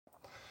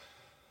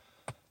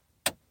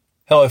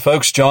Hello,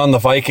 folks. John the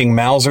Viking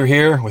Mauser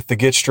here with the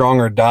Get Strong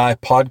or Die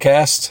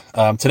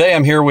podcast. Today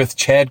I'm here with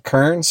Chad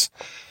Kearns.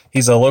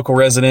 He's a local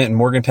resident in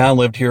Morgantown,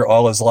 lived here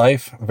all his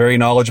life, a very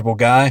knowledgeable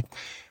guy.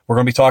 We're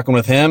going to be talking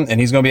with him, and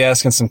he's going to be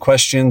asking some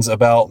questions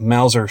about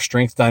Mauser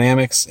strength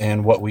dynamics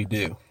and what we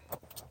do.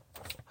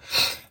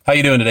 How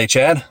you doing today,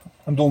 Chad?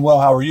 I'm doing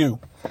well. How are you?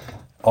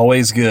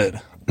 Always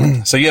good.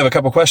 So you have a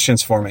couple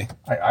questions for me.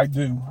 I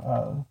do.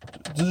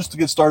 Just to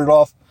get started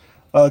off,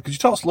 could you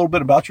tell us a little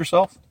bit about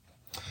yourself?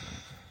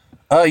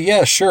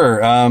 Yeah, sure.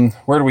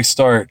 Where do we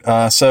start?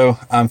 So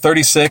I'm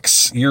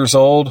 36 years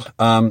old.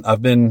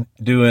 I've been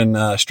doing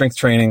strength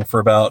training for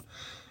about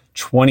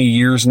 20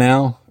 years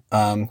now.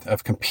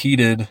 I've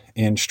competed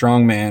in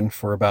strongman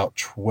for about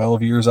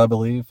 12 years, I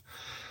believe.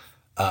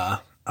 I'm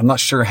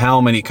not sure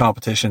how many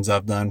competitions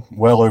I've done,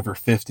 well over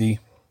 50,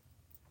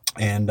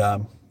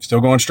 and still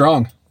going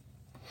strong.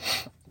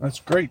 That's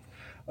great.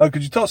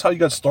 Could you tell us how you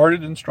got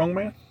started in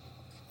strongman?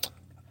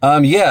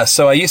 Yeah,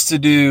 so I used to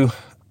do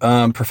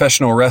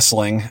professional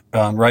wrestling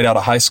right out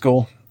of high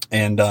school,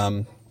 and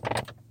I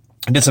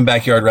did some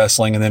backyard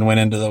wrestling, and then went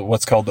into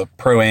what's called the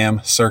Pro-Am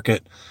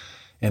circuit,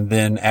 and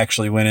then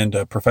actually went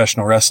into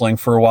professional wrestling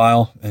for a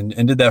while,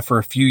 and did that for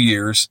a few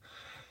years.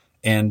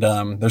 And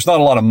there's not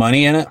a lot of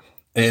money in it.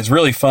 It's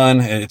really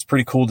fun. It's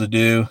pretty cool to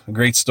do,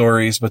 great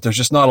stories, but there's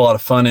just not a lot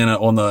of fun in it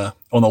on the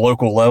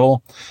local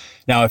level.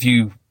 Now, if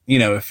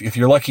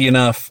you're lucky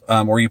enough,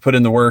 or you put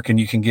in the work and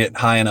you can get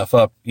high enough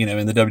up,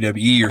 in the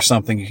WWE or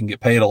something, you can get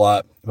paid a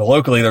lot. But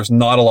locally, there's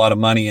not a lot of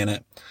money in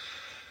it.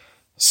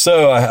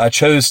 So I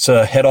chose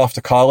to head off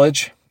to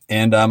college,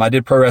 and I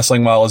did pro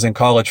wrestling while I was in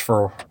college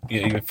for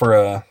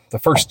the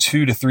first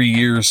 2 to 3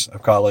 years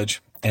of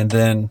college, and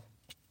then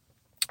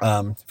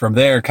from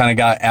there, kind of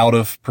got out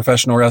of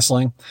professional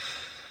wrestling.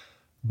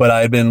 But I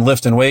had been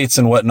lifting weights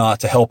and whatnot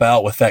to help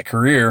out with that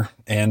career,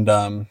 and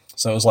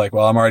so I was like,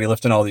 well, I'm already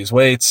lifting all these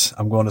weights.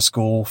 I'm going to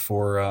school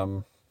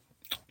for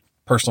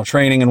personal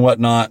training and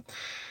whatnot.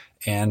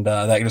 And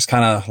that just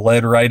kind of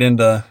led right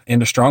into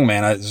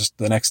strongman. It's just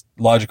the next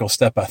logical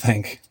step, I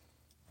think.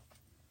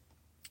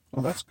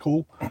 Well, that's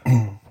cool.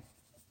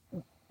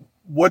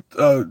 What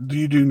do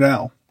you do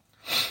now?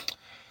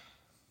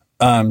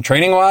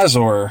 Training wise,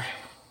 or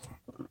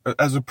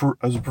as a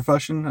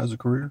profession, as a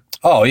career?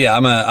 Oh yeah,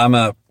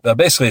 I'm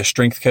basically a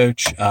strength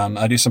coach.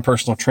 I do some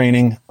personal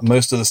training.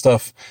 Most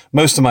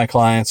of my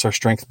clients are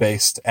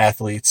strength-based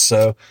athletes.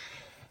 So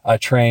I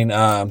train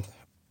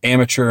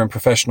amateur and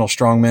professional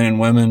strongmen and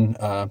women.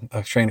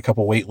 I've trained a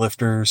couple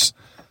weightlifters.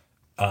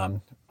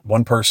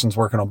 One person's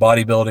working on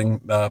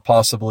bodybuilding,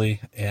 possibly,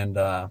 and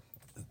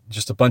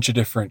just a bunch of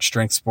different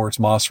strength sports,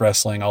 moss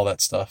wrestling, all that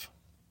stuff.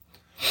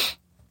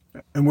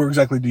 And where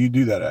exactly do you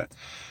do that at?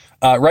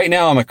 Right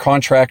now, I'm a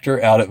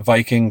contractor out at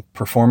Viking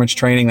Performance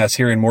Training. That's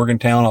here in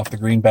Morgantown off the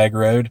Greenbag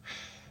Road.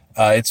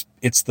 It's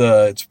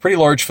a pretty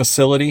large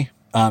facility.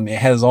 It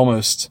has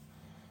almost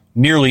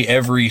nearly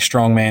every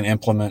strongman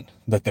implement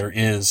that there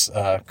is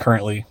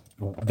currently.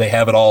 They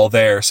have it all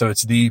there, so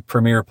it's the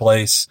premier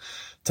place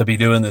to be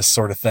doing this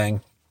sort of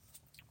thing.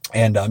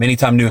 And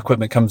anytime new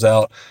equipment comes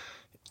out,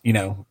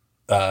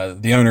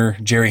 the owner,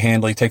 Jerry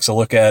Handley, takes a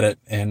look at it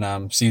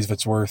and sees if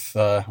it's worth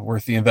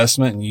the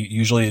investment, and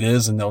usually it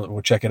is, and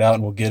we'll check it out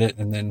and we'll get it,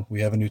 and then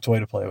we have a new toy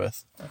to play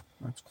with.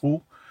 That's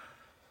cool.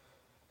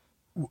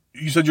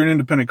 You said you're an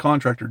independent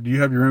contractor. Do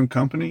you have your own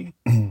company?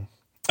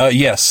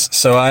 Yes.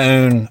 So I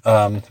own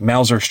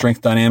Mauser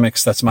Strength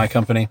Dynamics. That's my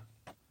company.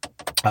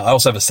 I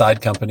also have a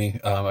side company,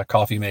 a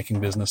coffee making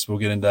business. We'll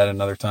get into that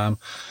another time.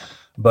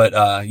 But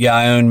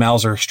I own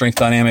Mauser Strength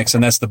Dynamics,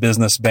 and that's the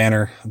business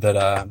banner that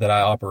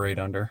I operate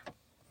under.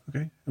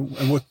 Okay.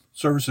 And what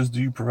services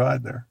do you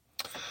provide there?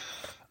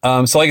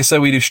 So like I said,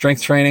 we do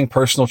strength training,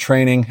 personal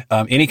training,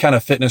 any kind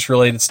of fitness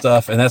related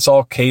stuff, and that's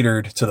all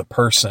catered to the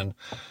person.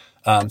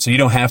 So you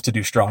don't have to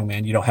do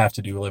strongman. You don't have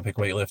to do Olympic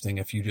weightlifting.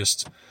 If you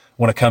just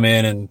want to come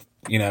in and,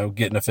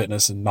 get into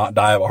fitness and not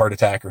die of a heart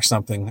attack or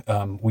something,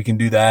 we can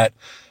do that.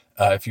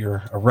 If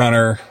you're a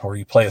runner or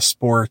you play a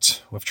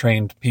sport, we've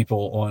trained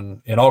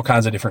people in all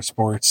kinds of different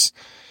sports.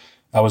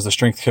 I was the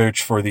strength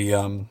coach for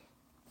the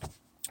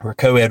We're a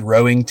co-ed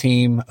rowing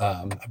team.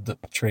 I've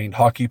trained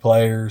hockey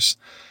players.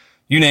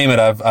 You name it,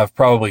 I've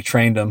probably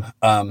trained them.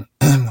 I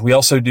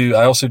also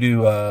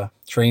do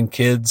train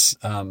kids.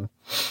 I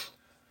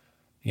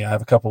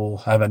have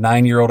a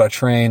 9-year-old I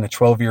train, a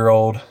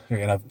 12-year-old,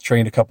 and I've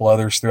trained a couple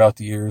others throughout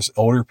the years.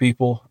 Older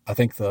people. I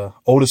think the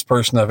oldest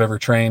person I've ever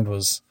trained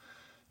was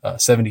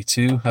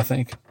 72, I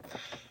think.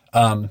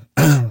 And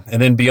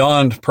then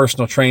beyond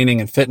personal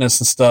training and fitness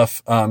and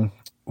stuff,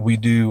 we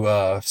do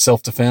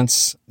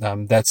self-defense.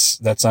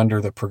 That's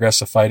under the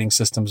Progressive Fighting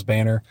Systems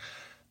banner.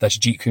 That's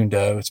Jeet Kune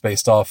Do. It's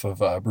based off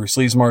of Bruce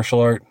Lee's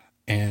martial art.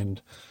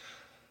 And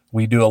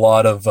we do a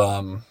lot of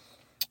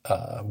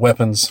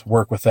weapons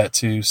work with that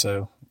too.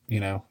 So,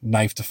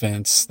 knife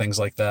defense, things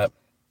like that.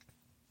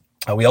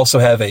 We also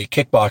have a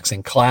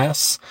kickboxing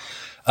class.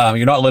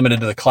 You're not limited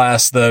to the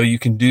class though. You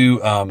can do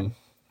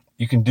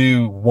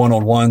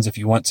one-on-ones if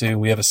you want to.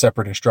 We have a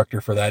separate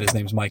instructor for that. His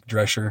name's Mike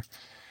Drescher.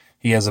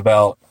 He has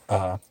about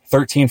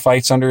 13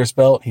 fights under his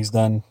belt. He's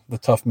done the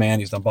tough man.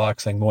 He's done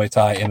boxing, Muay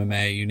Thai,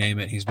 MMA, you name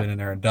it. He's been in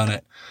there and done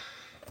it.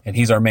 And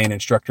he's our main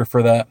instructor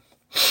for that.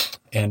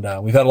 And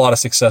we've had a lot of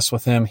success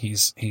with him.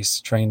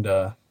 He's trained,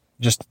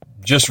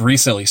 just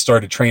recently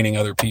started training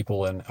other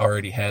people and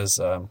already has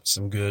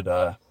some good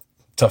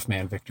tough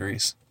man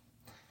victories.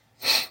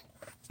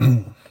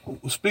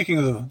 Speaking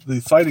of the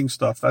fighting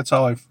stuff, that's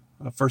how I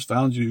first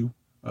found you,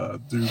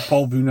 through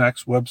Paul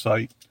Vunak's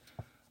website.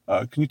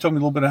 Can you tell me a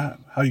little bit of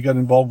how you got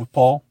involved with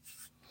Paul?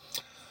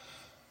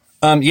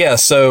 Yeah,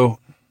 so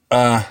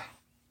I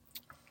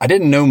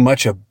didn't know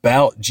much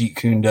about Jeet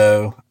Kune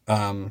Do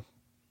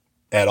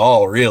at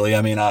all, really.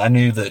 I mean, I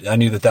knew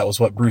that was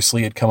what Bruce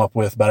Lee had come up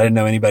with, but I didn't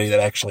know anybody that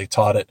actually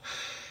taught it.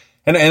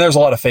 And there's a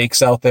lot of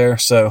fakes out there.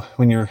 So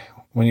when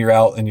you're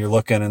out and you're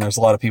looking, and there's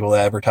a lot of people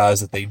that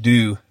advertise that they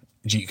do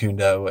Jeet Kune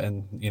Do,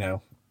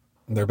 and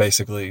they're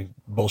basically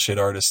bullshit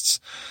artists.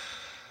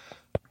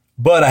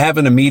 But I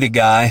happened to meet a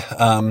guy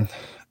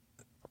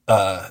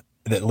that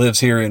lived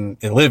here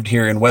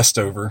in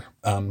Westover,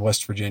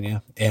 West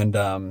Virginia, and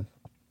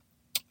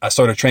I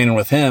started training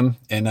with him.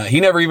 And he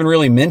never even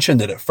really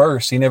mentioned it at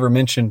first. He never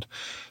mentioned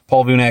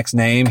Paul Vunak's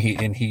name. He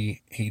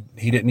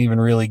didn't even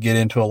really get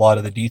into a lot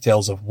of the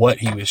details of what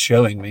he was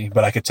showing me.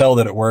 But I could tell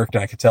that it worked,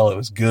 and I could tell it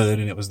was good,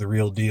 and it was the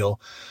real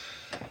deal.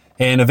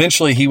 And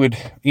eventually, he would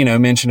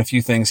mention a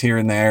few things here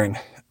and there, and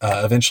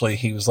eventually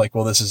he was like,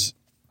 "Well, this is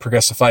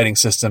Progressive Fighting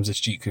Systems, it's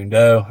Jeet Kune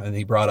Do," and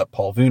he brought up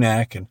Paul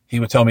Vunak, and he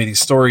would tell me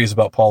these stories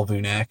about Paul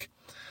Vunak.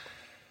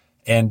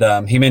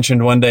 And he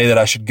mentioned one day that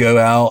I should go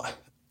out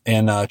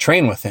and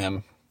train with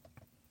him.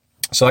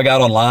 So I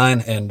got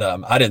online, and I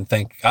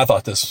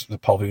thought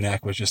Paul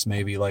Vunak was just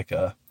maybe like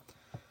a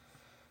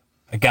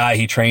guy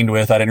he trained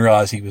with. I didn't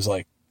realize he was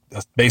like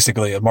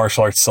basically a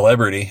martial arts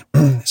celebrity.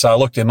 So I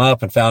looked him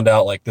up and found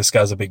out like this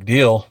guy's a big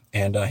deal,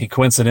 and he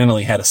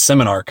coincidentally had a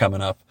seminar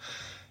coming up.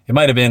 It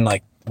might have been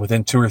like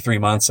within 2 or 3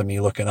 months of me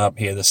looking up,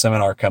 he had the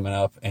seminar coming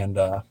up. And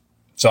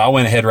so I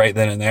went ahead right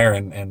then and there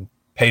and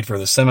paid for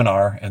the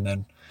seminar, and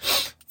then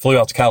flew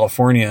out to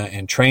California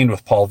and trained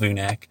with Paul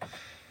Vunak.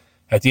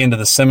 At the end of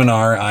the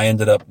seminar, I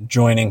ended up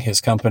joining his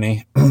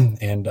company,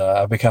 and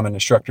I've become an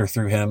instructor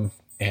through him.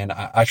 And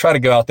I try to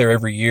go out there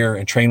every year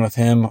and train with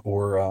him,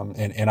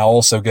 and I'll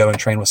also go and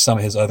train with some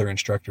of his other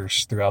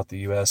instructors throughout the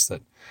U.S.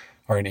 that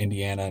are in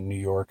Indiana and New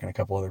York and a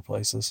couple other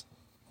places.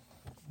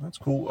 That's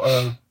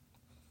cool.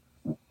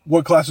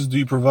 What classes do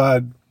you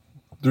provide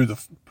through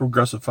the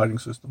Progressive Fighting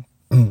System?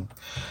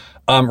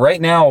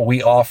 Right now,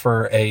 we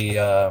offer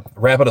a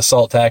Rapid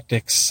Assault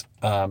Tactics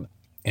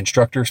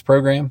instructors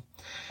program.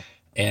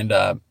 And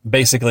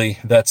basically,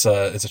 it's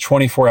a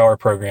 24-hour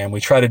program. We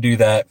try to do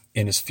that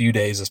in as few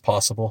days as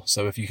possible.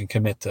 So if you can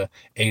commit to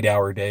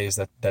 8-hour days,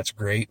 that's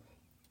great.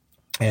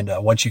 And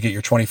once you get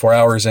your 24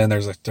 hours in,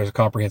 there's a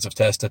comprehensive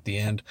test at the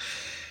end,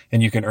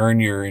 and you can earn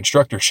your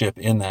instructorship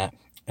in that.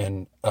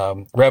 And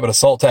Rapid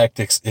Assault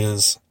Tactics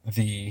is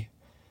the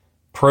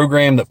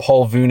program that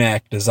Paul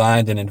Vunak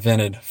designed and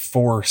invented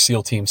for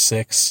SEAL Team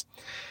 6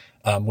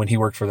 when he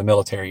worked for the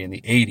military in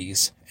the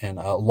 80s. And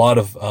a lot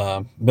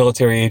of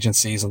military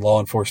agencies and law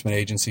enforcement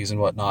agencies and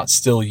whatnot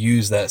still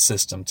use that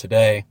system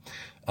today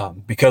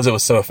because it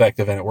was so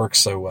effective and it works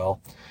so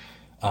well.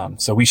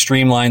 So we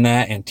streamline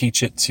that and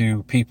teach it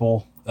to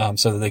people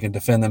so that they can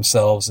defend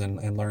themselves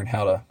and learn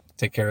how to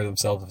take care of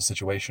themselves if a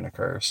situation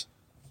occurs.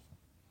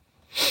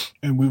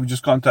 And we would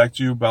just contact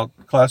you about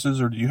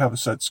classes, or do you have a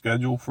set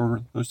schedule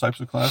for those types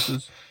of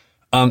classes?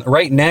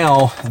 Right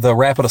now, the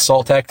Rapid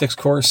Assault Tactics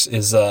course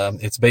is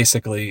it's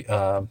basically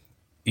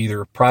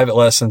either private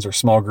lessons or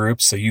small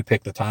groups, so you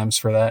pick the times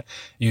for that.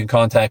 You can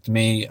contact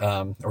me,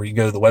 or you can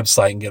go to the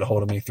website and get a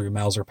hold of me through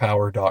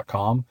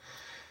mauserpower.com,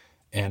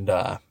 and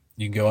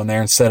you can go in there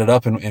and set it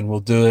up, and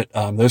we'll do it.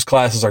 Those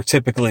classes are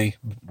typically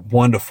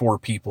 1 to 4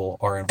 people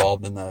are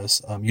involved in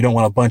those. You don't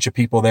want a bunch of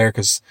people there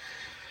because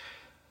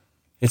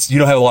you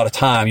don't have a lot of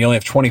time. You only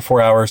have 24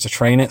 hours to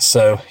train it,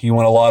 so you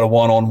want a lot of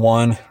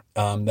one-on-one.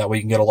 That way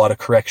you can get a lot of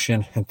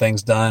correction and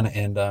things done,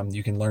 and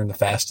you can learn the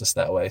fastest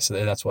that way. So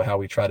that's how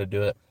we try to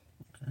do it.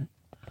 Okay.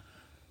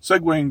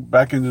 Segueing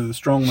back into the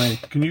strongman,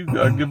 can you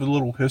give a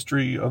little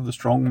history of the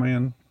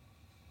strongman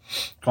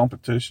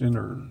competition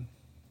or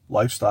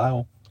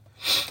lifestyle?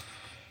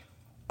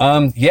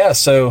 Yeah,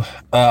 so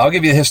I'll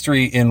give you the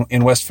history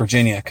in West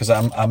Virginia because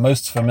I'm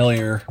most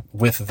familiar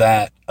with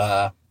that.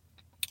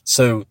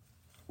 So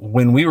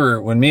when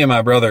me and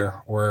my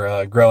brother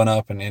were growing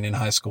up and in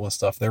high school and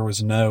stuff, there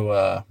was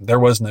no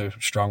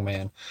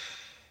strongman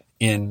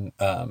in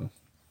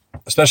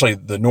especially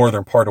the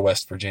northern part of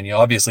West Virginia.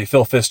 Obviously,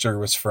 Phil Pfister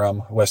was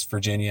from West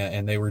Virginia,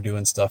 and they were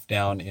doing stuff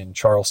down in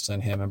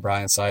Charleston, him and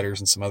Brian Siders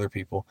and some other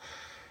people.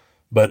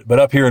 But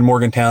up here in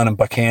Morgantown and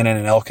Buchanan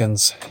and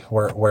Elkins,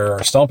 where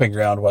our stomping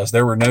ground was,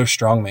 there were no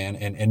strongman,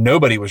 and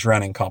nobody was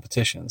running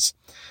competitions.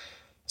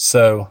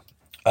 So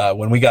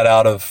when we got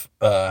out of,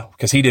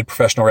 because he did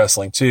professional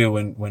wrestling too,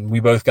 when we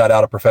both got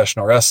out of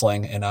professional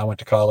wrestling and I went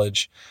to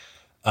college,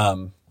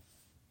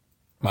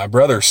 my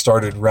brother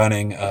started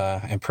running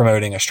and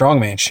promoting a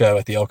strongman show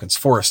at the Elkins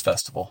Forest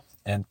Festival.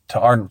 And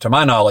to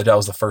my knowledge, I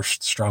was the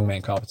first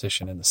strongman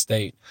competition in the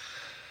state.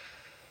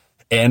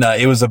 And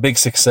it was a big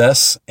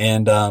success.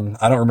 And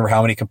I don't remember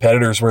how many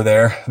competitors were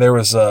there. There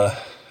was,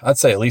 I'd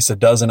say, at least a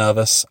dozen of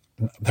us.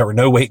 There were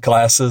no weight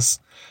classes.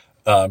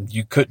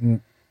 You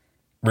couldn't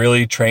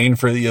really train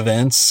for the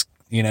events.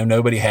 You know,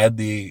 nobody had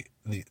the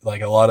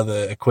like a lot of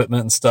the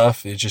equipment and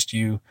stuff. It's just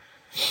he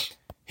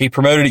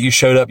promoted it, you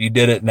showed up, you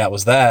did it, and that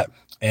was that.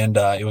 And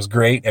it was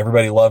great.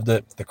 Everybody loved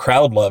it. The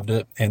crowd loved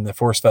it. And the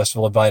Forest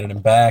Festival invited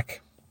him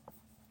back.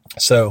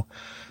 So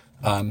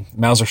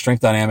Mauser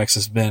Strength Dynamics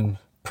has been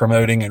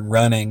promoting and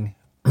running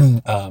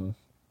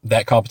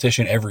that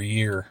competition every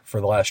year for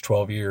the last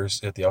 12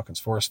 years at the Elkins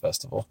Forest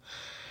Festival.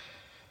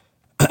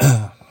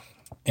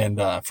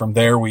 And from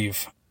there,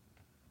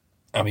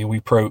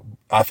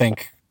 I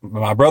think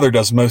my brother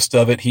does most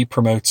of it. He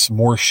promotes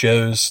more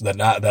shows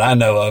that I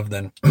know of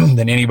than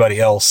anybody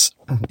else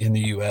in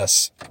the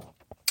U.S.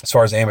 as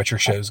far as amateur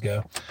shows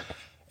go.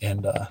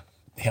 And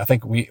I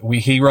think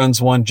he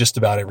runs one just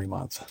about every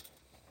month.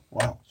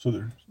 Wow.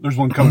 So there's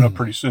one coming up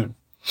pretty soon.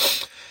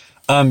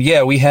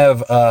 Yeah, we have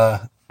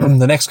the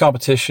next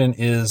competition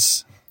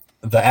is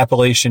the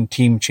Appalachian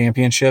Team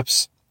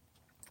Championships.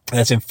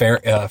 That's in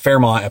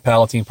Fairmont at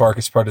Palatine Park.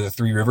 It's part of the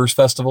Three Rivers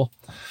Festival.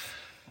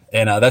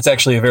 And that's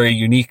actually a very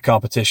unique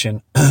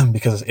competition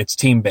because it's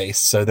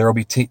team-based. So there will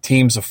be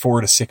teams of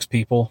 4 to 6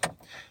 people,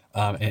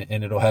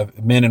 and it'll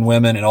have men and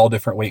women in all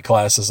different weight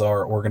classes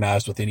are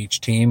organized within each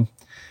team.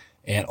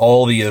 And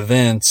all the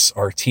events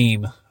are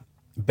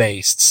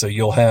team-based. So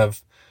you'll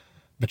have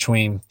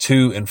between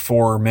 2 and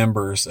 4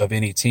 members of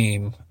any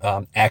team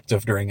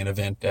active during an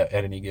event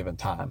at any given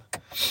time.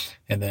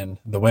 And then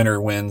the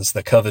winner wins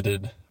the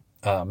coveted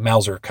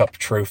Mauser Cup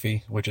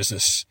trophy, which is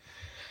this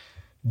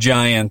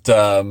giant...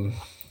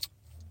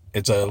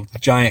 it's a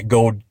giant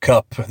gold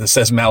cup that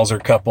says Mauser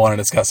Cup on it.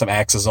 It's got some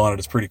axes on it.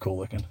 It's pretty cool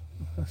looking.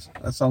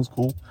 That sounds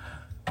cool.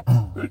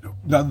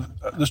 Now,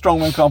 the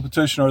strongman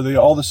competition, are they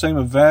all the same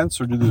events,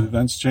 or do the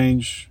events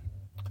change?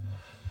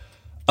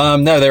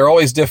 No, they're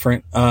always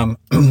different.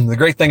 The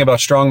great thing about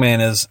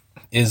strongman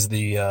is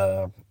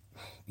the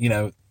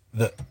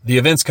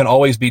events can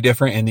always be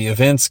different, and the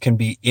events can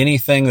be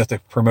anything that the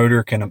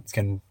promoter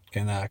can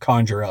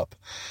conjure up.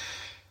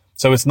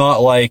 So it's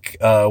not like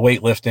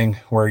weightlifting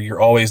where you're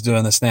always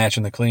doing the snatch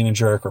and the clean and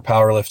jerk, or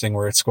powerlifting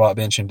where it's squat,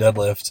 bench, and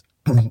deadlift.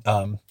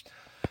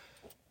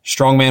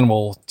 Strongman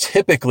will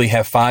typically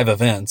have 5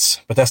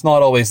 events, but that's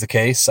not always the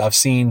case.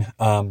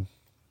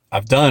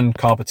 I've done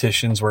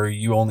competitions where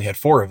you only had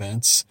 4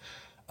 events.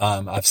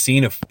 I've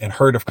seen and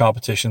heard of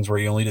competitions where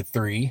you only did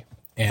 3.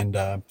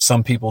 And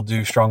some people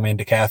do strongman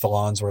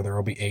decathlons where there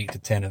will be 8 to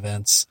 10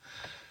 events.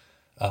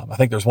 I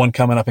think there's one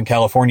coming up in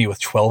California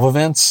with 12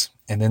 events.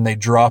 And then they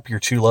drop your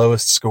 2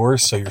 lowest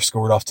scores, so you're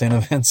scored off 10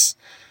 events.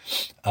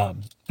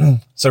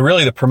 So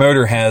really the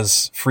promoter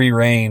has free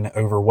reign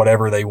over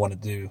whatever they want to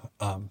do,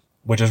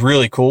 which is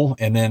really cool.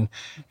 And then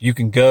you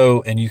can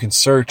go and you can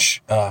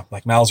search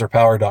like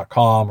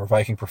mauserpower.com or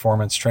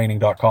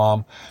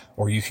vikingperformancetraining.com,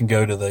 or you can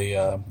go to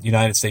the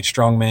United States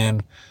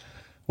Strongman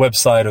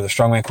website or the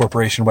Strongman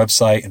Corporation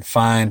website and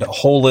find a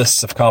whole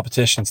list of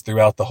competitions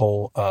throughout the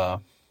whole,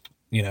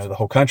 the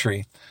whole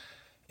country.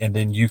 And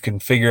then you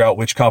can figure out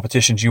which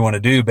competitions you want to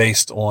do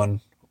based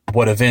on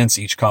what events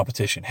each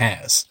competition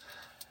has.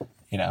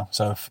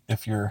 So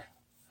if you're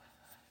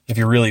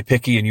really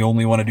picky and you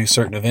only want to do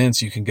certain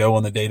events, you can go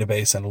on the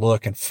database and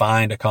look and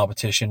find a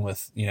competition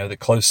with, that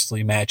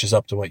closely matches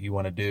up to what you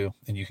want to do,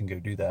 and you can go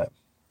do that.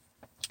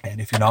 And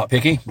if you're not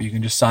picky, you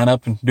can just sign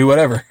up and do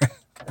whatever.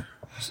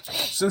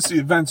 Since the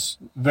events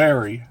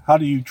vary, how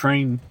do you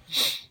train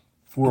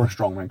for a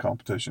strongman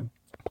competition?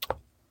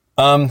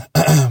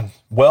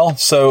 Well,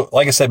 so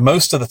like I said,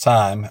 most of the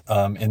time,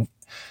 and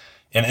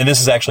this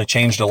has actually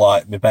changed a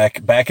lot.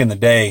 Back in the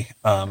day,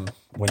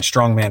 when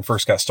strongman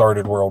first got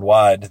started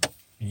worldwide,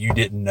 you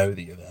didn't know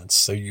the events,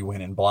 so you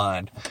went in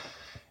blind.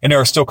 And there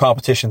are still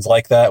competitions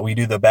like that. We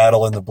do the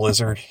Battle in the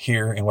Blizzard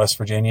here in West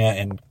Virginia,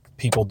 and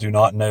people do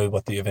not know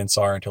what the events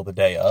are until the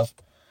day of.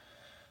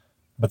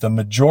 But the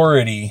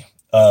majority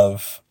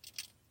of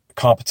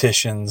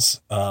competitions,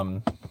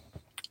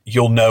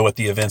 you'll know what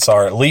the events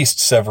are at least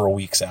several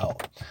weeks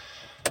out.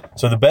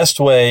 So the best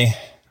way,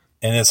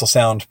 and this will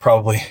sound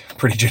probably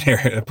pretty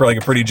generic, probably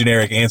a pretty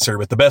generic answer,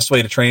 but the best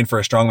way to train for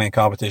a strongman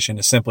competition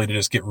is simply to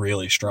just get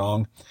really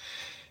strong,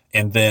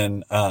 and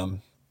then,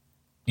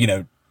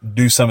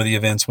 do some of the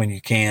events when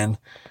you can.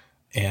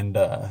 And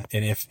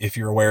if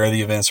you're aware of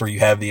the events where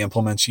you have the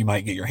implements, you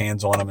might get your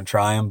hands on them and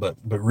try them. But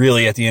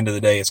really, at the end of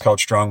the day, it's called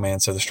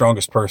strongman, so the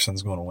strongest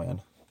person's going to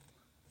win.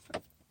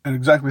 And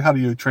exactly how do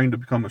you train to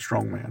become a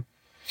strongman?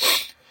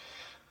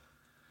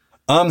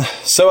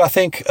 So I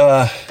think,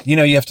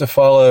 you have to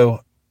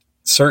follow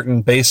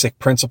certain basic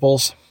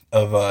principles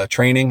of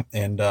training.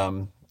 And,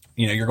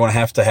 you're going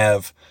to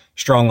have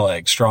strong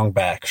legs, strong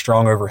back,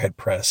 strong overhead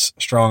press,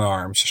 strong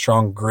arms,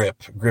 strong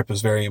grip. Grip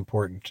is very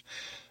important.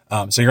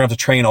 So you're going to have to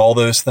train all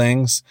those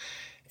things.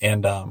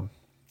 And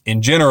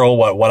in general,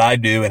 what I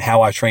do and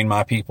how I train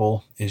my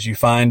people is you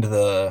find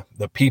the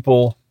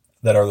people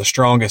that are the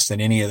strongest in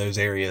any of those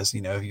areas.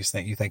 You know, if you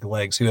think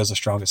legs, who has the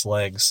strongest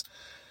legs?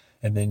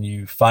 And then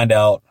you find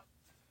out,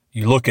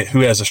 you look at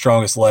who has the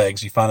strongest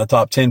legs. You find the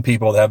top 10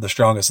 people that have the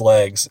strongest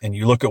legs, and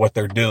you look at what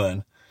they're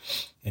doing,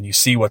 and you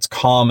see what's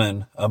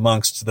common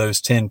amongst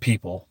those 10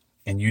 people,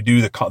 and you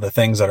do the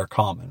things that are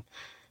common.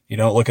 You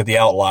don't look at the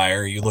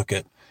outlier. You look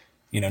at,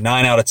 9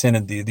 out of 10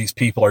 of these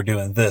people are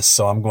doing this,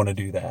 so I'm going to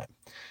do that.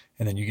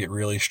 And then you get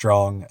really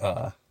strong,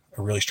 a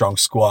really strong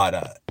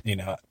squat.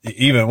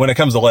 Even when it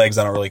comes to legs,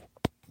 I don't really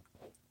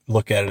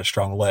look at it as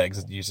strong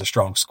legs. Use a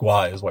strong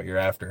squat is what you're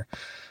after.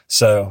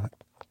 So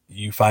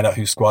you find out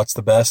who squats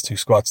the best, who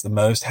squats the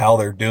most, how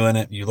they're doing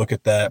it. You look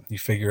at that, you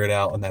figure it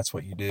out, and that's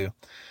what you do.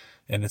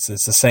 And it's the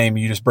same.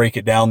 You just break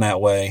it down that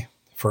way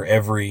for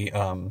every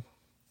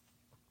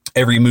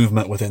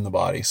movement within the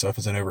body. So if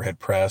it's an overhead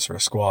press or a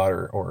squat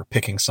or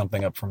picking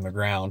something up from the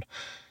ground,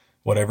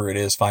 whatever it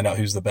is, find out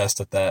who's the best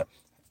at that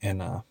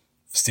and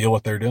steal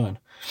what they're doing.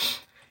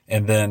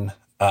 And then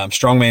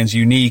strongman's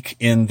unique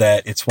in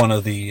that it's one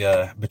of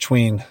the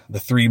between the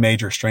three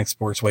major strength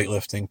sports,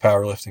 weightlifting,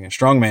 powerlifting, and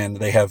strongman,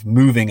 they have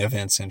moving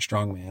events in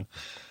strongman.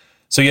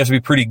 So you have to be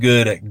pretty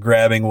good at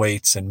grabbing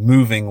weights and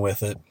moving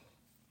with it.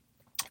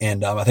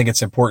 And I think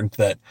it's important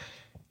that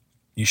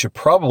you should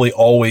probably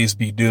always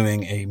be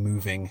doing a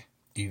moving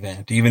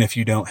event. Even if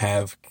you don't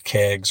have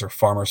kegs or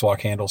farmer's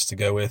walk handles to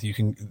go with, you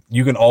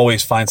can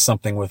always find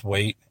something with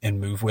weight and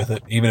move with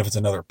it, even if it's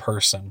another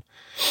person.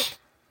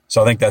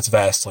 So I think that's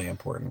vastly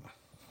important.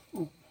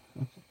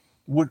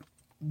 What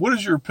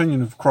is your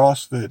opinion of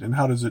CrossFit, and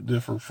how does it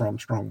differ from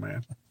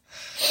strongman?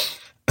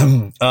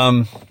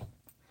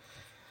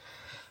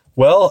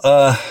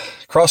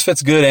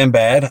 CrossFit's good and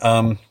bad.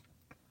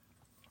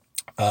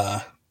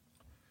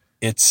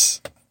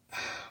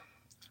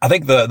 I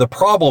think the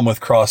problem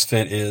with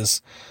CrossFit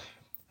is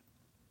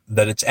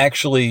that it's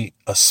actually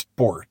a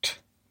sport,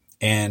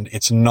 and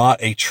it's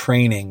not a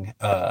training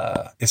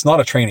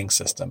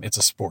system. It's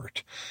a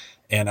sport.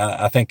 And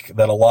I think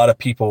that a lot of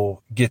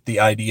people get the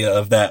idea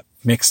of that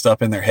mixed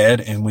up in their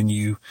head. And when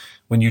you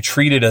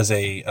treat it as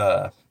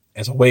a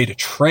way to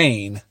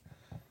train,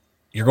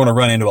 you're going to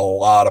run into a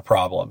lot of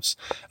problems.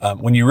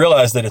 When you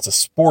realize that it's a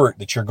sport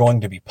that you're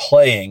going to be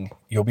playing,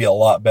 you'll be a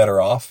lot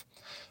better off.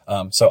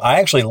 So I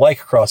actually like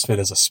CrossFit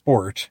as a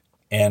sport,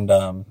 and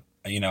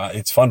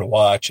it's fun to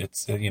watch.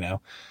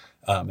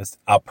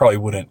 I probably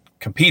wouldn't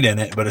compete in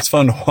it, but it's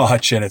fun to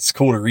watch, and it's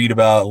cool to read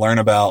about, learn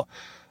about.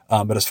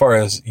 But as far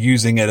as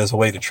using it as a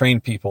way to train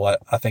people,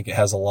 I think it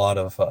has a lot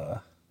of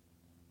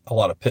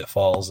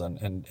pitfalls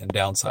and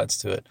downsides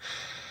to it.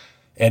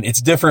 And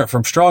it's different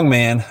from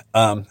strongman.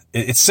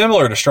 It's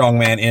similar to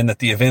strongman in that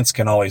the events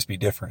can always be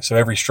different. So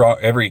every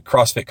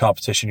CrossFit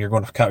competition, you're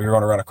going to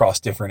run across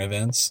different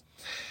events.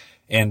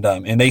 And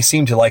they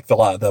seem to like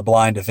the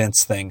blind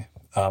events thing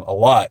a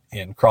lot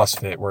in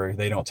CrossFit, where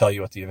they don't tell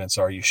you what the events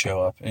are. You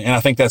show up, and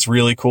I think that's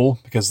really cool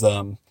because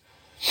I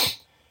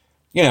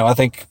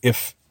think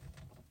if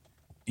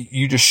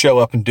you just show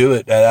up and do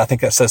it, I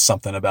think that says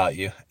something about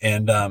you,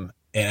 and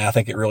I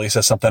think it really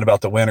says something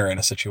about the winner in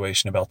a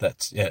situation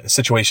a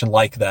situation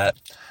like that.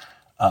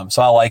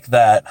 So I like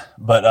that,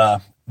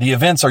 but the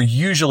events are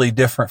usually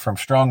different from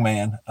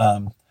strongman.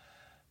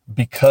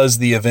 Because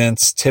the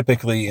events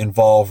typically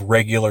involve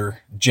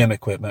regular gym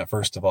equipment,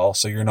 first of all.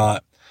 So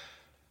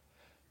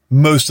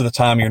most of the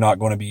time, you're not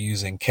going to be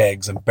using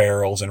kegs and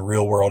barrels and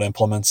real world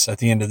implements. At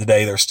the end of the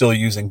day, they're still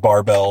using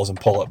barbells and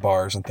pull-up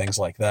bars and things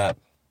like that.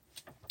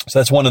 So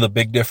that's one of the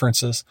big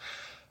differences.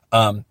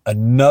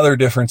 Another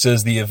difference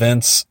is the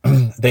events.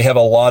 They have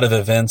a lot of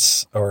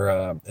events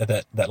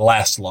that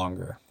last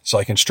longer. So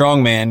like in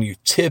strongman, you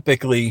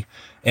typically,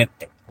 and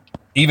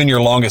even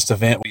your longest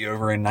event will be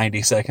over in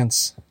 90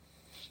 seconds.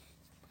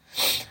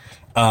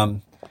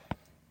 In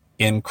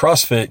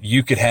CrossFit,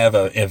 you could have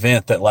an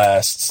event that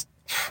lasts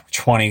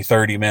 20,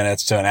 30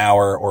 minutes to an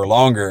hour or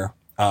longer.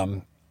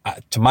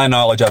 To my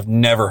knowledge, I've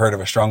never heard of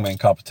a strongman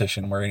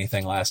competition where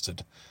anything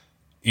lasted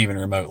even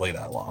remotely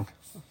that long.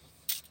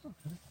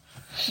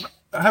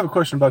 I have a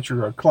question about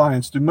your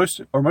clients. Are most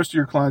of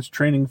your clients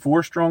training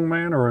for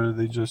strongman, or are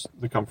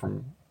they come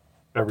from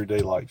everyday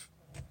life?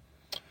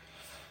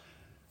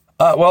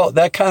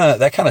 That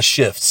kind of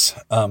shifts.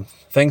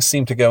 Things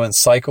seem to go in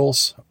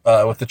cycles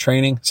with the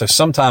training. So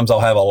sometimes I'll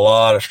have a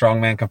lot of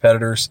strongman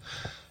competitors,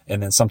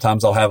 and then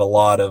sometimes I'll have a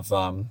lot of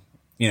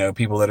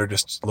people that are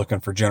just looking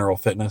for general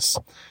fitness.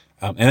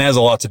 And it has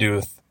a lot to do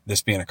with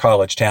this being a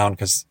college town,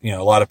 because a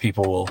lot of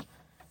people will,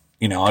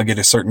 I'll get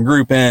a certain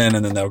group in,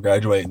 and then they'll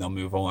graduate and they'll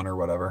move on or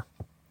whatever.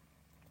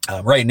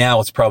 Right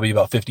now it's probably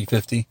about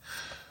 50-50.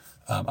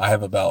 I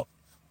have about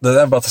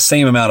the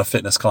same amount of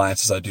fitness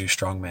clients as I do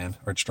strongman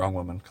or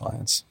strongwoman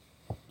clients.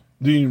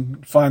 Do you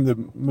find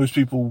that most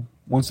people,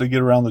 once they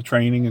get around the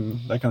training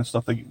and that kind of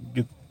stuff, they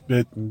get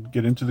bit and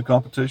get into the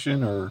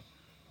competition, or?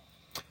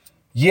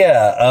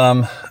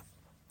 Yeah.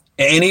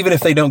 And even if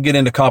they don't get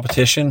into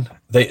competition,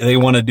 they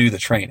want to do the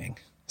training.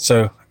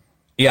 So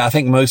yeah, I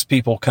think most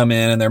people come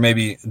in and they're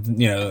maybe,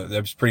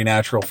 it's pretty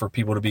natural for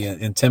people to be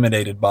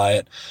intimidated by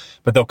it,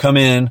 but they'll come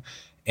in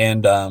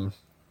and,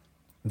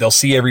 they'll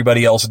see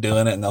everybody else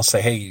doing it and they'll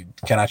say, "Hey,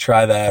 can I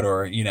try that?"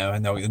 Or,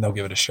 and they'll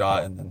give it a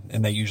shot,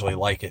 and they usually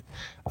like it.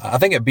 I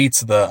think it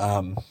beats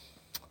the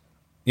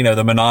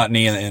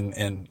monotony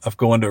and of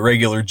going to a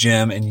regular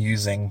gym and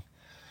using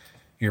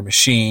your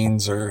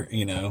machines, or,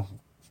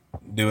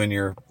 doing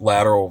your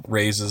lateral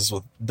raises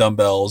with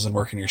dumbbells and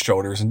working your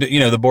shoulders and,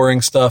 the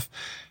boring stuff.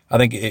 I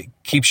think it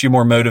keeps you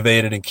more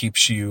motivated and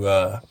keeps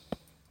you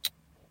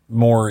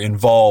more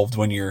involved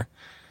when you're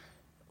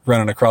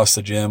running across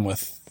the gym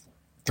with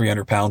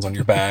 300 pounds on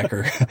your back,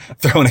 or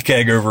throwing a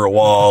keg over a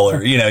wall,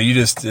 or,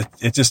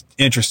 it's just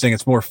interesting.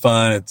 It's more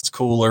fun. It's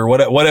cooler,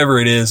 whatever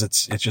it is.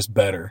 It's just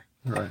better.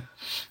 Right.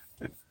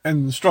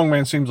 And the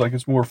strongman seems like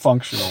it's more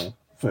functional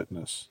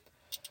fitness.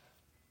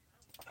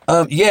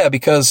 Yeah,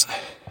 because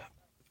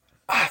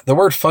the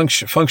word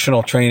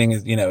functional training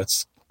is,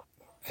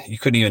 you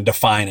couldn't even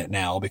define it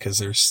now,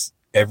 because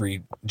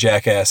every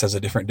jackass has a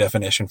different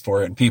definition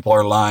for it, and people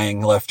are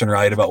lying left and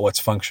right about what's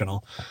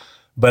functional.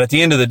 But at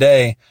the end of the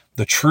day,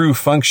 the true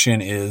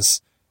function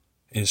is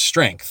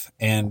strength.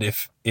 And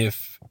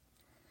if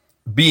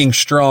being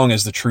strong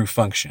is the true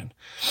function,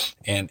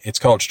 and it's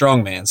called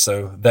strongman,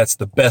 so that's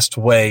the best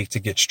way to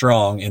get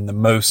strong in the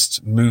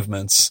most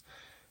movements.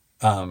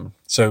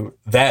 So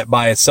that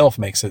by itself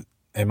makes it,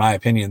 in my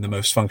opinion, the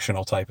most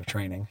functional type of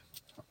training.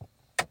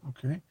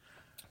 Okay.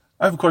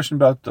 I have a question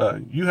about,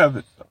 you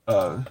have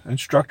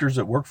instructors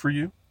that work for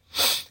you?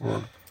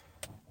 Or?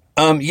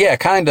 Yeah,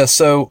 kind of.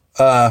 So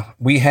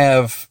we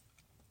have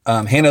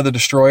Hannah the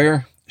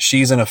Destroyer.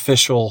 She's an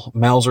official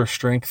Mauser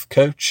strength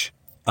coach.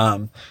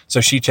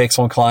 So she takes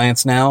on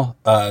clients now.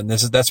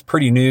 That's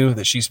pretty new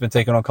that she's been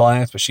taking on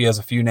clients, but she has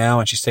a few now,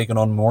 and she's taking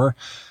on more.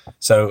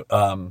 So,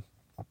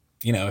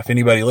 if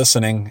anybody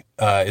listening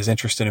is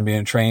interested in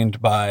being trained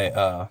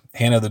by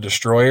Hannah the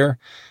Destroyer,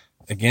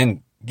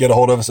 again, get a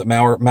hold of us at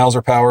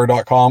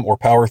mauserpower.com or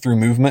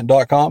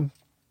powerthroughmovement.com.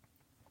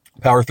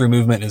 Power Through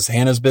Movement is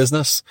Hannah's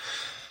business.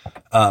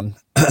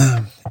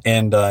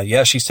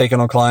 Yeah, she's taking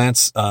on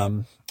clients.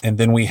 And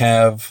then we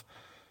have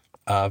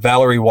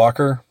Valerie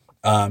Walker.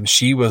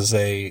 She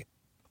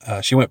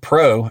went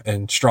pro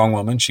in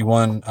Strongwoman. She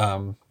won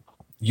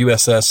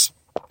USS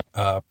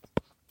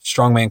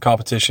Strongman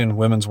competition,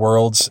 Women's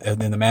Worlds,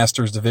 and in the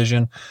Masters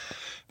division.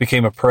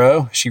 Became a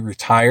pro. She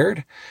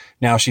retired.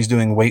 Now she's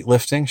doing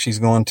weightlifting. She's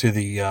going to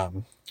the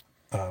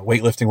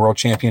weightlifting World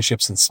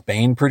Championships in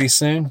Spain pretty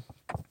soon.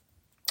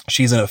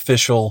 She's an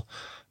official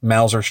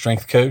Mauser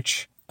strength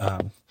coach.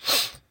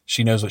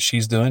 She knows what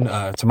she's doing.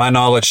 To my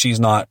knowledge, she's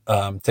not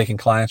taking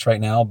clients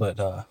right now,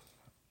 but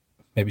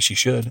maybe she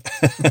should.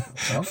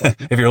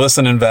 If you're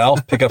listening, Val,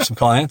 pick up some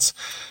clients.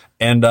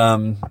 And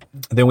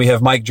then we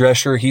have Mike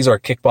Drescher. He's our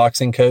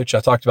kickboxing coach.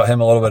 I talked about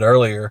him a little bit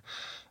earlier.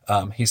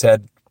 He's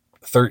had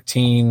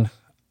 13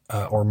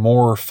 or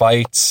more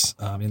fights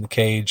in the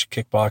cage,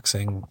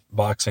 kickboxing,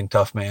 boxing,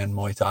 tough man,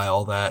 Muay Thai,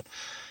 all that.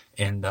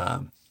 And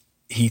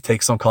he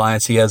takes on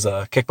clients. He has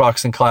a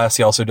kickboxing class.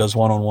 He also does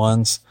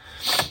one-on-ones.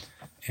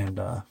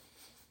 And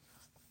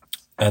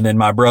then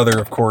my brother,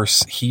 of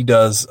course, he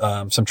does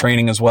some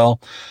training as well.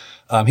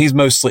 He's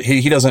mostly,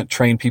 he doesn't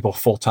train people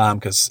full time,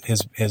 because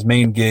his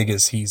main gig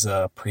is he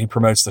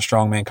promotes the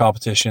strongman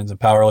competitions and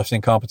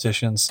powerlifting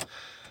competitions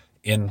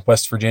in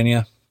West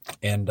Virginia.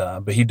 And,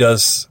 but he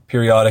does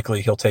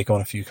periodically, he'll take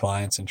on a few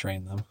clients and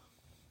train them.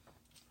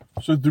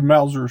 So through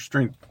Mauser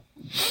Strength,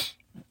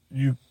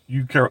 you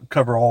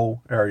cover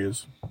all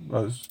areas,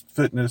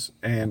 fitness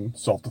and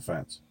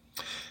self-defense.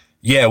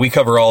 Yeah, we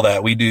cover all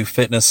that. We do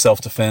fitness,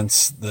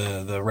 self-defense,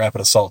 the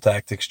rapid assault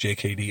tactics,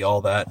 JKD,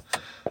 all that.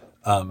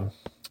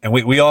 And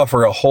we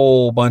offer a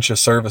whole bunch of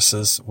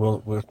services.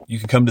 You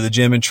can come to the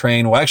gym and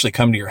train. We'll actually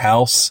come to your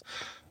house.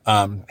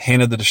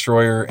 Hannah the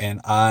Destroyer and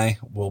I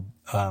will,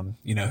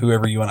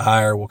 whoever you want to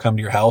hire will come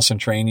to your house and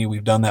train you.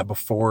 We've done that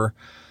before.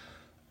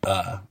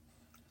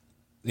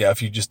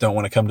 If you just don't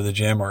want to come to the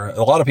gym, or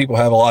a lot of people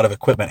have a lot of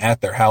equipment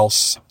at their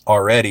house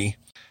already.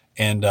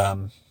 And,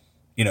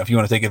 if you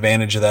want to take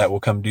advantage of that, we'll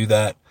come do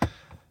that.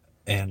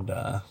 And,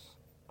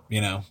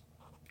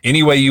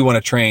 any way you want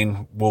to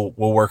train, we'll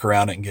work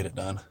around it and get it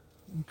done.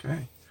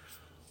 Okay.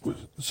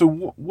 So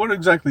what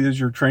exactly is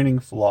your training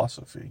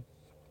philosophy?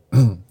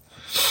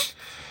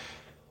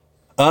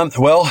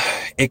 Well,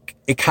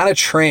 it kind of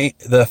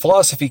the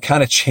philosophy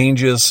kind of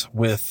changes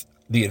with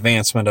the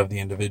advancement of the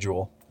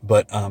individual,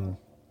 but,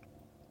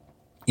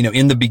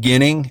 in the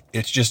beginning,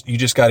 it's just, you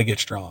just got to get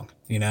strong,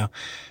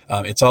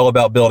 it's all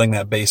about building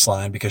that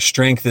baseline, because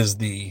strength is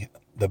the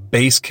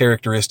base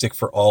characteristic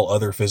for all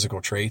other physical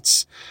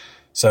traits.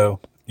 So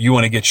you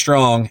want to get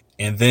strong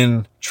and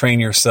then train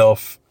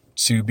yourself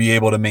to be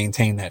able to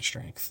maintain that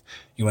strength.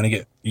 You want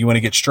to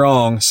get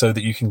strong so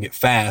that you can get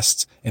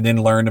fast and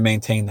then learn to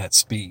maintain that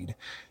speed.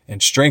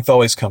 And strength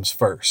always comes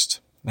first.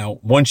 Now,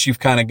 once you've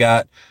kind of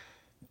got,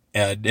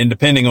 and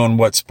depending on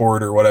what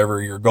sport or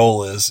whatever your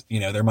goal is,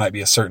 there might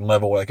be a certain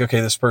level like, okay,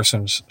 this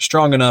person's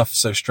strong enough,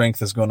 so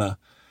strength is going to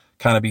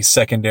kind of be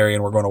secondary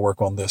and we're going to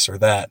work on this or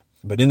that.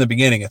 But in the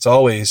beginning, it's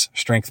always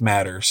strength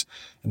matters,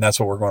 and that's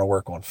what we're going to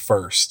work on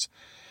first.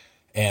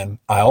 And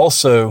I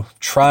also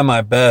try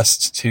my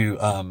best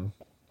to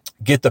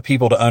get the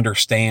people to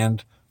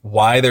understand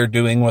why they're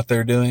doing what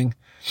they're doing,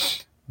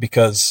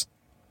 because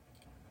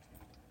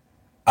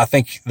I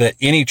think that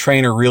any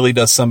trainer really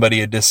does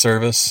somebody a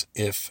disservice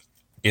if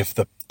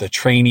the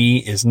trainee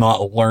is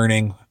not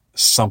learning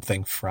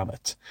something from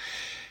it.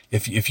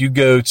 If you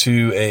go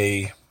to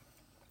a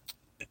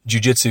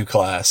jiu-jitsu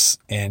class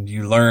and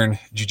you learn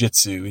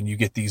jiu-jitsu and you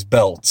get these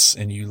belts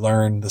and you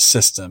learn the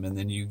system and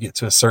then you get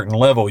to a certain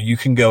level, you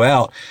can go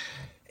out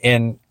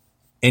and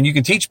you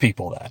can teach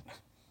people that.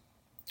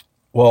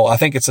 Well, I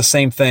think it's the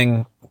same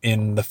thing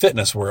in the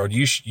fitness world.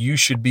 You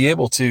should be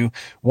able to,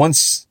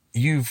 once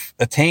you've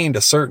attained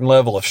a certain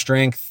level of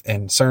strength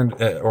and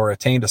or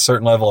attained a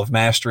certain level of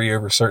mastery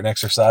over certain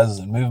exercises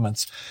and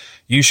movements,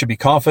 you should be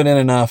confident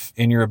enough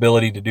in your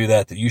ability to do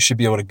that you should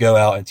be able to go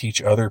out and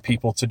teach other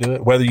people to do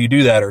it. Whether you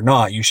do that or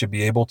not, you should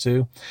be able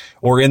to,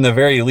 or in the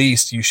very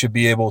least, you should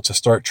be able to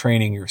start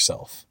training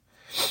yourself.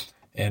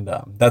 And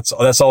that's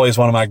always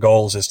one of my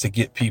goals, is to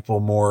get people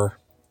more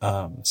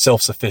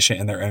self-sufficient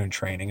in their own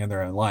training, in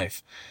their own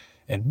life.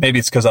 And maybe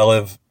it's because I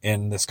live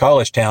in this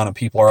college town and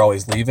people are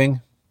always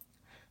leaving.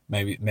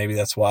 Maybe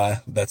that's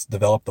why that's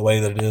developed the way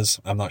that it is.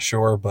 I'm not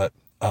sure, but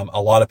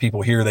a lot of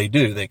people here,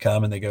 they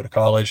come and they go to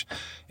college,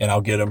 and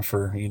I'll get them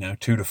for 2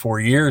 to 4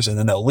 years, and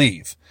then they'll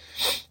leave.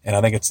 And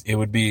I think it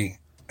would be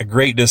a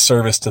great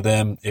disservice to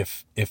them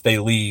if they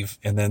leave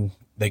and then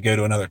they go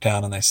to another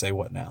town and they say,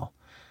 what now?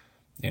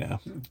 Now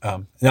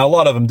a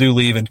lot of them do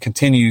leave and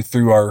continue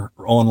through our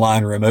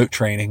online remote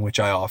training, which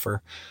I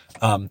offer.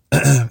 And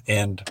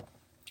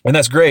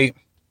that's great.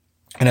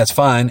 And that's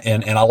fine.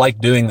 And I like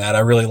doing that. I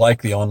really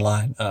like the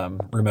online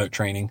remote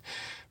training.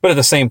 But at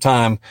the same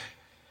time,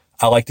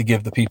 I like to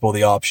give the people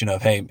the option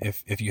of, hey,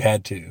 if you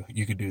had to,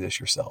 you could do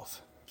this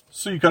yourself.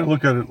 So you kind of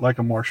look at it like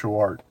a martial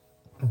art,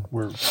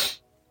 where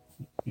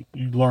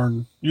you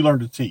learn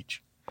to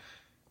teach.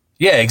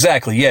 Yeah,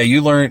 exactly. Yeah,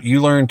 you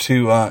learn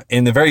to,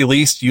 in the very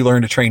least, you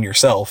learn to train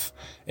yourself.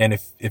 And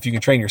if you can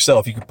train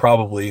yourself, you could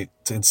probably,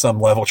 in some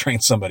level,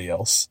 train somebody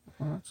else.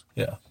 Well,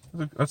 Yeah.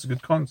 That's a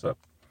good concept.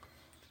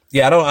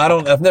 Yeah,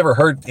 I've never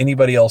heard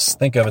anybody else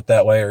think of it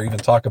that way or even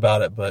talk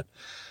about it, but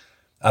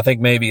I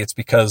think maybe it's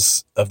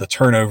because of the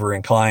turnover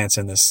in clients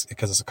in this,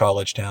 because it's a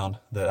college town,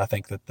 that I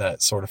think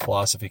that sort of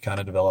philosophy kind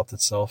of developed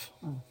itself.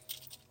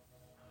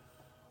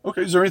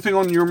 Okay. Is there anything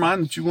on your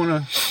mind that you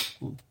want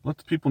to let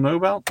the people know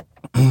about?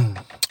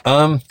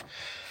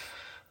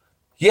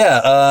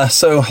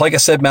 So like I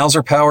said,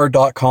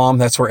 mauserpower.com,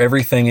 that's where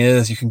everything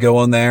is. You can go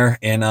on there,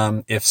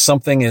 and if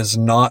something is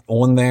not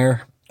on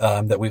there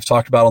that we've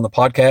talked about on the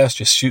podcast,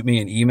 just shoot me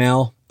an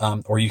email,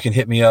 or you can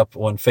hit me up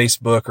on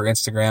Facebook or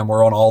Instagram.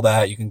 We're on all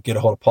that. You can get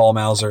a hold of Paul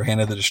Mauser,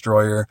 Hannah the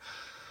Destroyer,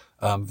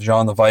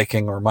 John the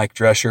Viking, or Mike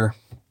Drescher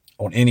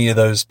on any of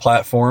those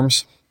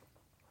platforms.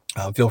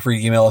 Feel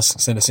free to email us,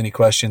 send us any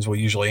questions. We'll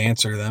usually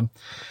answer them.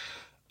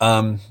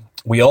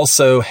 We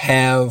also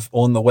have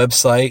on the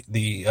website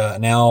the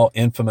now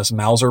infamous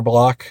Mauser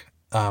block.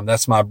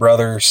 That's my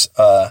brother's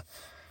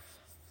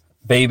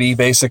baby,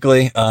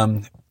 basically.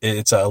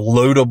 It's a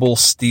loadable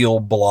steel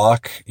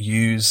block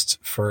used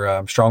for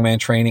strongman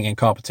training and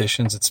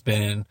competitions. It's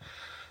been in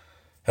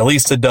at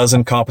least a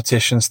dozen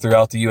competitions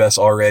throughout the U.S.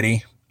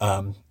 already.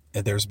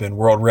 There's been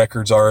world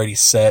records already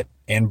set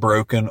and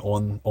broken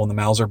on the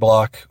Mauser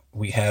block.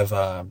 We have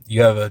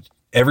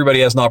everybody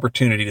has an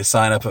opportunity to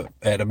sign up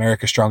at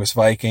America's Strongest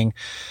Viking.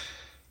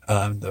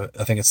 I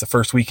think it's the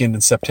first weekend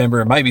in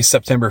September. It might be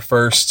September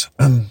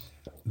 1st.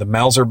 The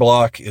Mauser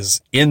block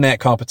is in that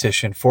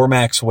competition for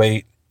max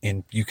weight,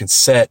 and you can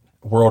set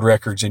world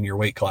records in your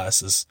weight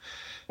classes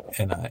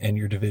and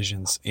your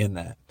divisions in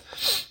that.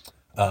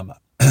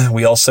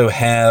 We also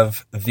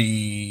have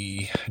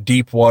the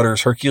Deep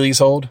Waters Hercules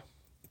hold.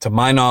 To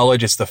my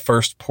knowledge, it's the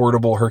first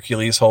portable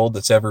Hercules hold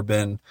that's ever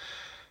been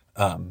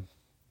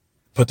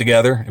put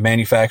together and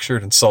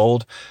manufactured and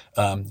sold.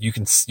 You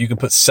can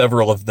put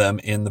several of them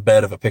in the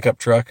bed of a pickup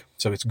truck.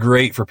 So it's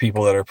great for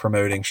people that are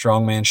promoting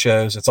strongman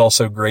shows. It's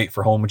also great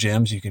for home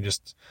gyms. You can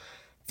just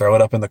throw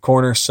it up in the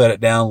corner, set it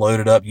down, load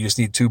it up. You just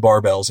need 2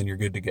 barbells and you're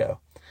good to go.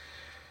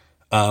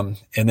 And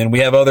then we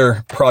have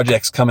other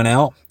projects coming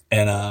out.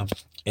 And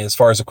as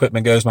far as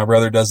equipment goes, my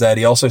brother does that.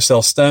 He also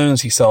sells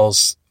stones. He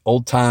sells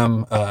old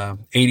time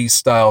 80s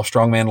style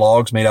strongman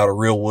logs made out of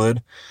real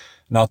wood,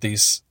 not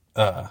these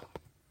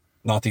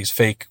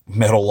fake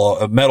metal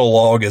log. A metal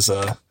log is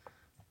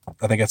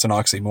I think that's an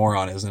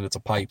oxymoron, isn't it? It's a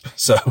pipe.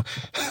 So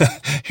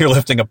you're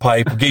lifting a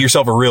pipe. Get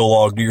yourself a real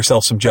log. Do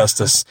yourself some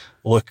justice.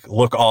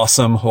 Look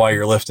awesome while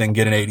you're lifting.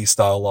 Get an 80s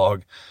style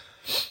log.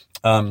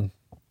 And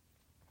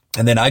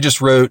then I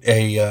just wrote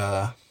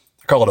I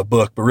call it a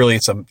book, but really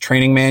it's a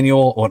training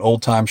manual on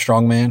old time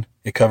strongman.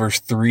 It covers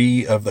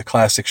 3 of the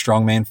classic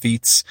strongman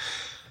feats.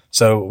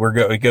 So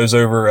it goes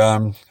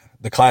over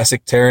the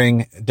classic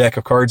tearing a deck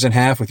of cards in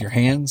half with your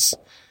hands.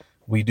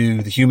 We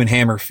do the human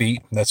hammer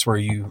feat. That's where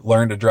you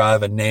learn to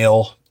drive a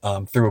nail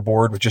through a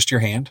board with just your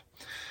hand,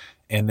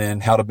 and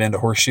then how to bend a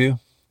horseshoe.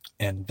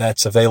 and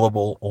that's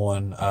available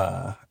on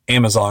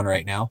Amazon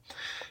right now.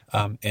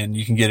 And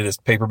you can get it as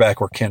paperback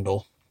or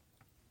Kindle.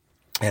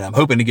 And I'm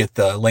hoping to get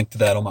the link to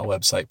that on my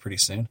website pretty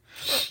soon.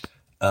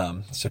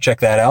 So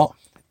check that out.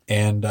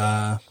 And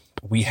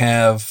we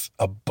have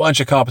a bunch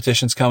of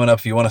competitions coming up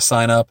if you want to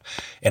sign up.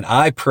 And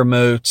I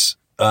promote,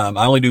 I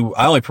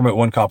only promote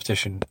one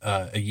competition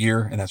a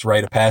year, and that's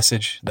Rite of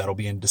Passage. That'll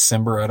be in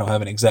December. I don't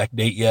have an exact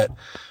date yet,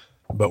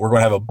 but we're going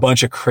to have a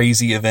bunch of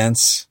crazy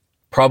events.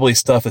 Probably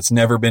stuff that's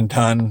never been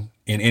done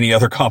in any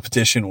other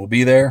competition will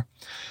be there.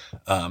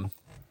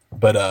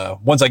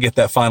 But once I get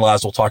that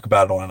finalized, we'll talk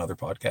about it on another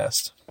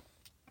podcast.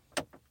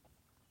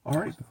 All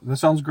right. That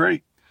sounds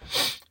great.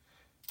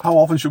 How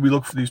often should we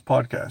look for these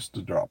podcasts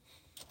to drop?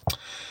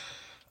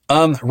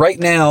 Right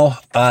now,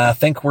 I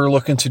think we're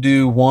looking to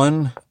do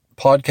one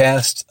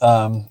podcast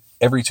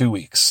every 2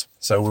 weeks.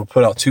 So we'll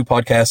put out 2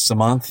 podcasts a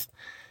month.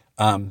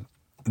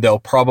 They'll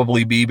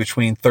probably be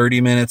between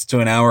 30 minutes to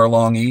an hour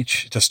long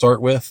each to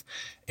start with.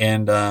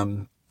 And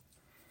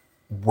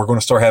we're going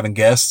to start having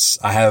guests.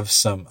 I have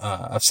some,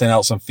 I've sent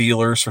out some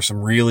feelers for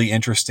some really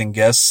interesting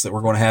guests that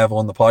we're going to have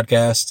on the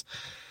podcast.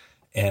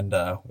 And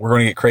we're going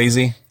to get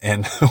crazy,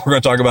 and we're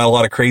going to talk about a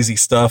lot of crazy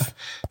stuff,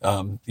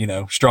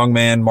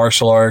 strongman,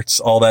 martial arts,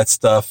 all that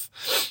stuff.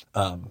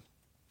 We're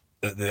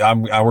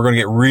going to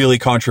get really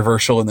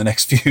controversial in the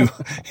next few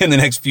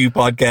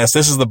podcasts.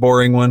 This is the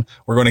boring one.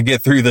 We're going to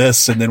get through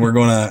this, and then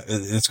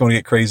it's going to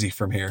get crazy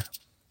from here.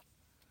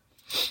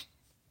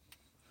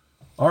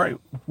 All right.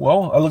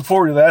 Well, I look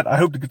forward to that. I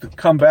hope to get to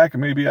come back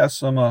and maybe ask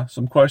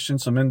some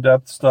questions, some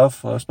in-depth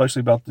stuff, especially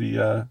about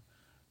the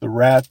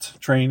rat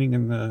training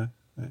and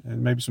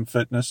maybe some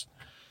fitness.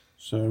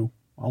 So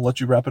I'll let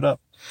you wrap it up.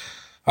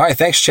 All right.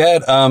 Thanks,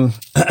 Chad. And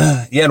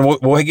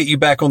we'll get you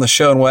back on the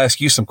show, and we'll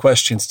ask you some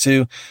questions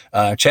too.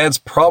 Chad's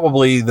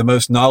probably the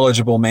most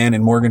knowledgeable man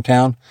in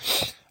Morgantown.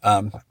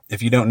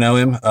 If you don't know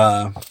him,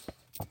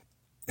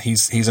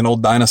 he's an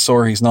old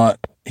dinosaur. He's not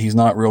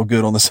real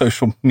good on the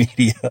social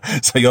media,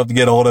 so you'll have to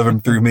get a hold of him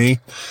through me.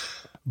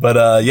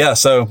 But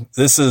so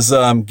this is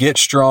Get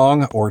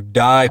Strong or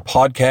Die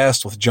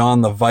podcast with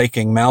John the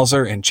Viking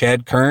Mauser and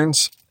Chad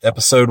Kearns,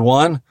 episode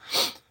 1.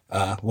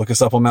 Look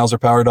us up on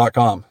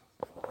mauserpower.com.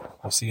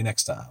 I'll see you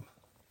next time.